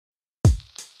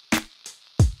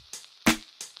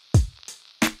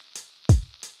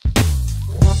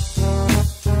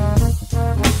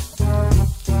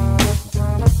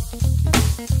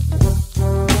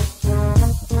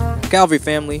Calvary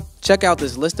family, check out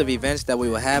this list of events that we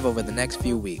will have over the next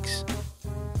few weeks.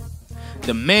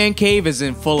 The Man Cave is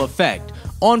in full effect.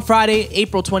 On Friday,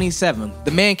 April 27th,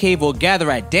 the Man Cave will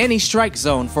gather at Danny's Strike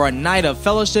Zone for a night of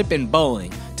fellowship and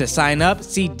bowling. To sign up,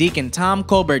 see Deacon Tom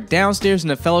Colbert downstairs in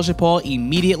the fellowship hall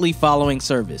immediately following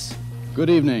service. Good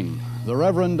evening. The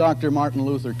Reverend Dr. Martin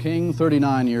Luther King,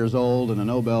 39 years old and a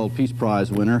Nobel Peace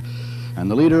Prize winner, and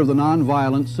the leader of the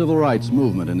nonviolent civil rights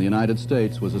movement in the United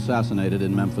States, was assassinated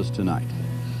in Memphis tonight.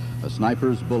 A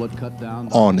sniper's bullet cut down...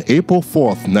 On April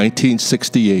 4th,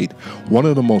 1968, one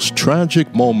of the most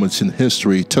tragic moments in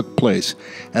history took place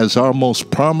as our most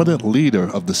prominent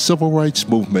leader of the civil rights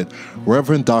movement,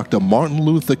 Reverend Dr. Martin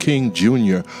Luther King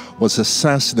Jr., was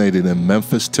assassinated in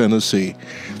Memphis, Tennessee.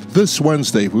 This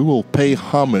Wednesday, we will pay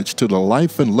homage to the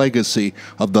life and legacy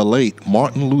of the late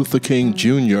Martin Luther King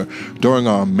Jr. during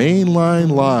our Mainline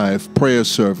Live prayer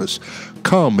service.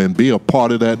 Come and be a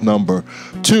part of that number.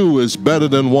 2 is better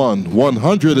than 1.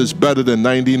 100 is better than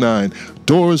 99.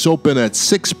 Doors open at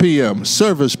 6 p.m.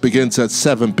 Service begins at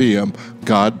 7 p.m.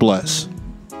 God bless.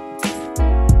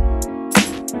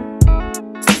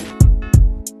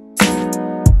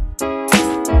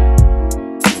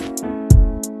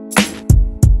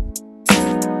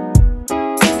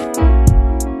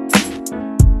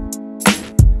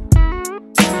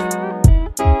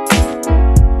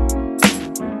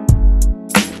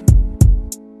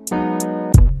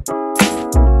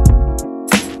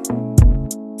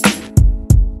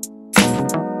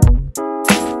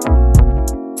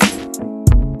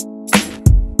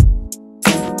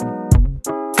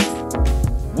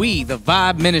 We, the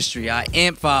Vibe Ministry, are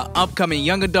amped for our upcoming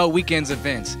Young Adult Weekends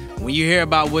events. When you hear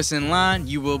about what's in line,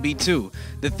 you will be too.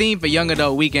 The theme for Young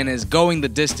Adult Weekend is Going the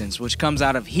Distance, which comes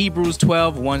out of Hebrews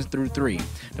 12, 1-3.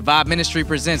 The Vibe Ministry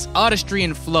presents Artistry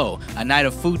and Flow, a night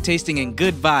of food tasting and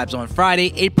good vibes on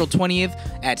Friday, April 20th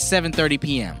at 7:30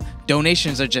 p.m.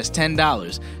 Donations are just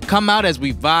 $10. Come out as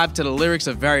we vibe to the lyrics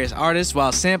of various artists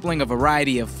while sampling a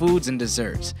variety of foods and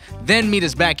desserts. Then meet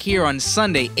us back here on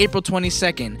Sunday, April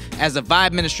 22nd, as the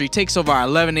Vibe Ministry takes over our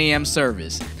 11 a.m.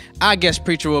 service. Our guest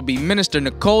preacher will be Minister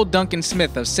Nicole Duncan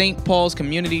Smith of St. Paul's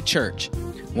Community Church.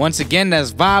 Once again,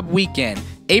 that's Vibe Weekend,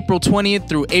 April 20th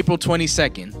through April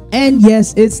 22nd. And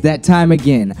yes, it's that time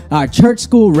again, our Church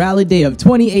School Rally Day of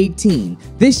 2018.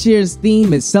 This year's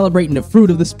theme is celebrating the fruit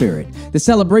of the Spirit. The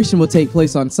celebration will take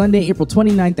place on Sunday, April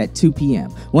 29th at 2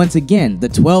 p.m. Once again, the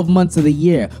 12 months of the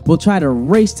year will try to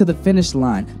race to the finish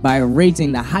line by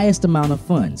raising the highest amount of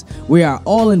funds. We are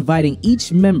all inviting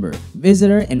each member,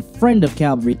 visitor, and friend of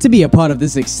Calvary to be a part of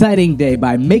this exciting day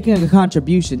by making a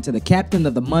contribution to the captain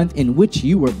of the month in which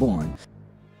you were born.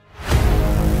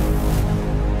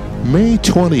 May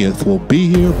 20th will be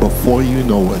here before you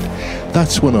know it.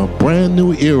 That's when a brand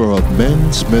new era of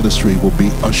men's ministry will be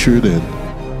ushered in.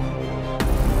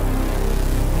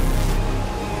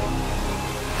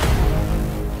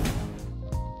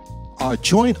 Our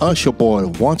joint Usher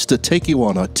board wants to take you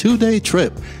on a 2-day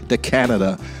trip to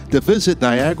Canada to visit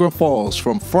Niagara Falls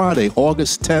from Friday,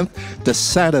 August 10th to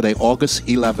Saturday, August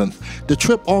 11th. The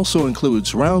trip also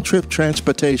includes round-trip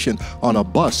transportation on a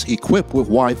bus equipped with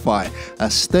Wi-Fi, a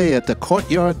stay at the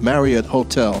Courtyard Marriott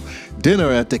Hotel,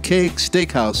 dinner at the Cake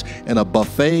Steakhouse, and a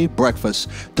buffet breakfast.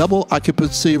 Double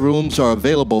occupancy rooms are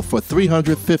available for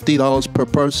 $350 per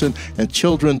person, and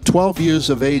children 12 years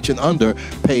of age and under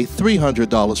pay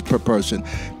 $300 per person.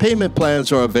 Payment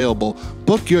plans are available.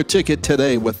 Book your ticket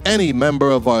today with any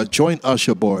member of our joint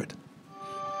Usher board.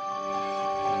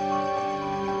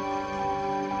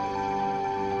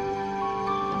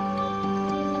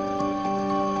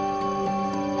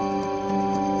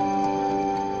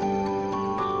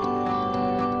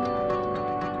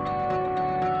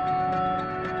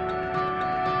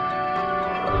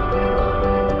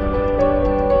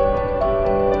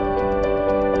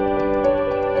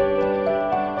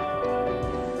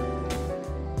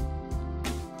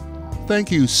 Thank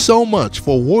you so much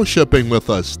for worshiping with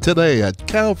us today at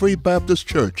Calvary Baptist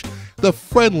Church, the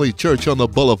friendly church on the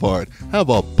boulevard. Have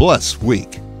a blessed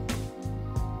week.